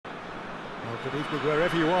Well, good evening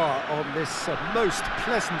wherever you are on this most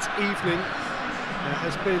pleasant evening. There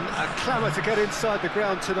has been a clamour to get inside the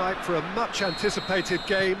ground tonight for a much-anticipated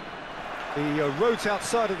game. The roads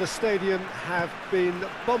outside of the stadium have been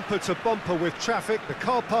bumper to bumper with traffic. The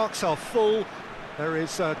car parks are full. There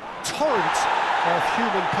is a torrent of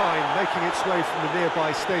humankind making its way from the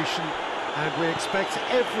nearby station, and we expect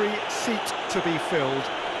every seat to be filled.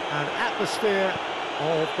 An atmosphere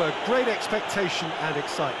of great expectation and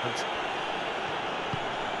excitement.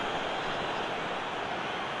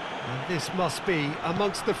 And this must be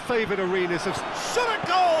amongst the favoured arenas of... Shot a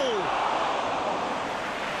goal!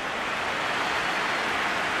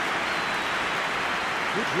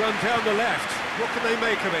 Good run down the left. What can they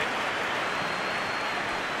make of it?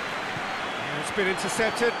 And it's been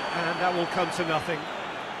intercepted, and that will come to nothing.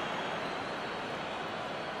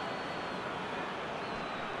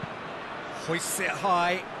 Hoists it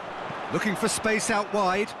high, looking for space out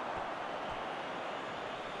wide.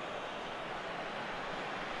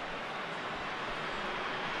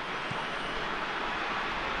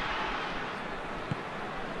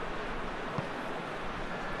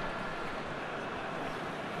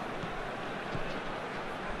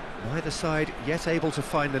 Neither side yet able to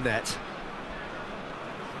find the net.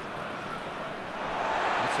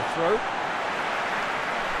 It's a throw.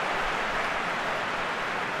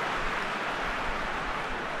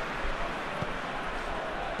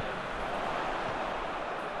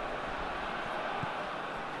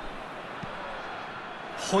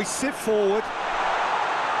 Hoists it forward.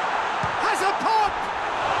 Has a pop!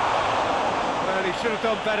 Well, he should have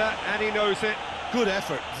done better, and he knows it. Good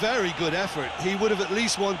effort, very good effort. He would have at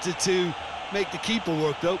least wanted to make the keeper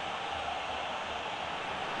work, though.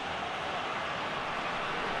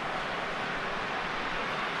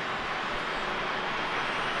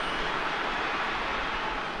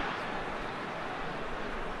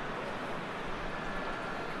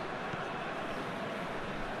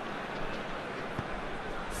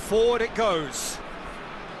 Forward it goes.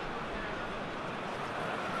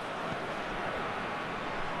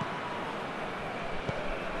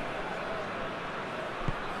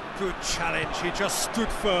 Good challenge, he just stood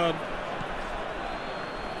firm.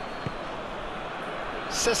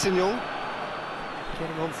 Sessignon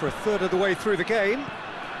getting on for a third of the way through the game.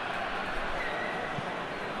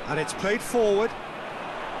 And it's played forward.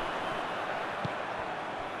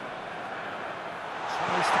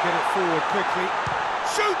 Tries to get it forward quickly.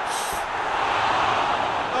 Shoots!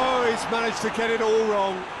 Oh, he's managed to get it all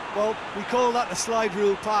wrong. Well, we call that the slide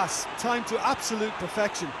rule pass. Time to absolute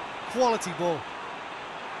perfection. Quality ball.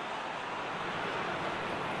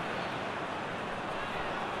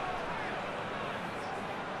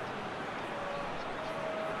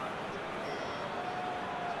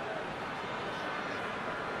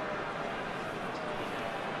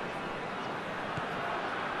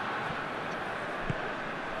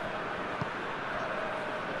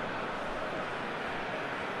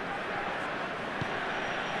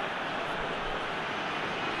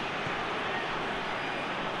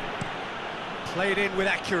 Played in with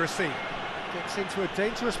accuracy. Gets into a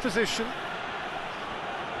dangerous position.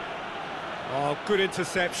 Oh, good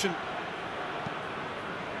interception.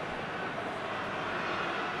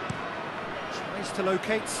 Tries to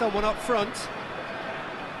locate someone up front.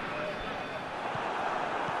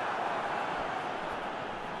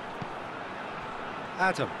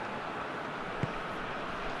 Adam.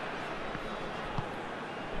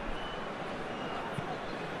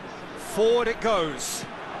 Forward it goes.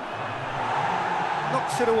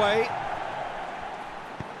 Knocks it away.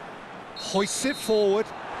 Hoists it forward.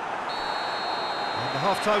 And the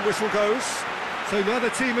half-time whistle goes. So neither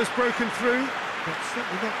team has broken through, but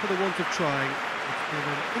certainly not for the want of trying. It's been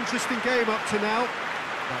an interesting game up to now,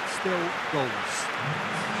 but still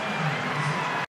goals.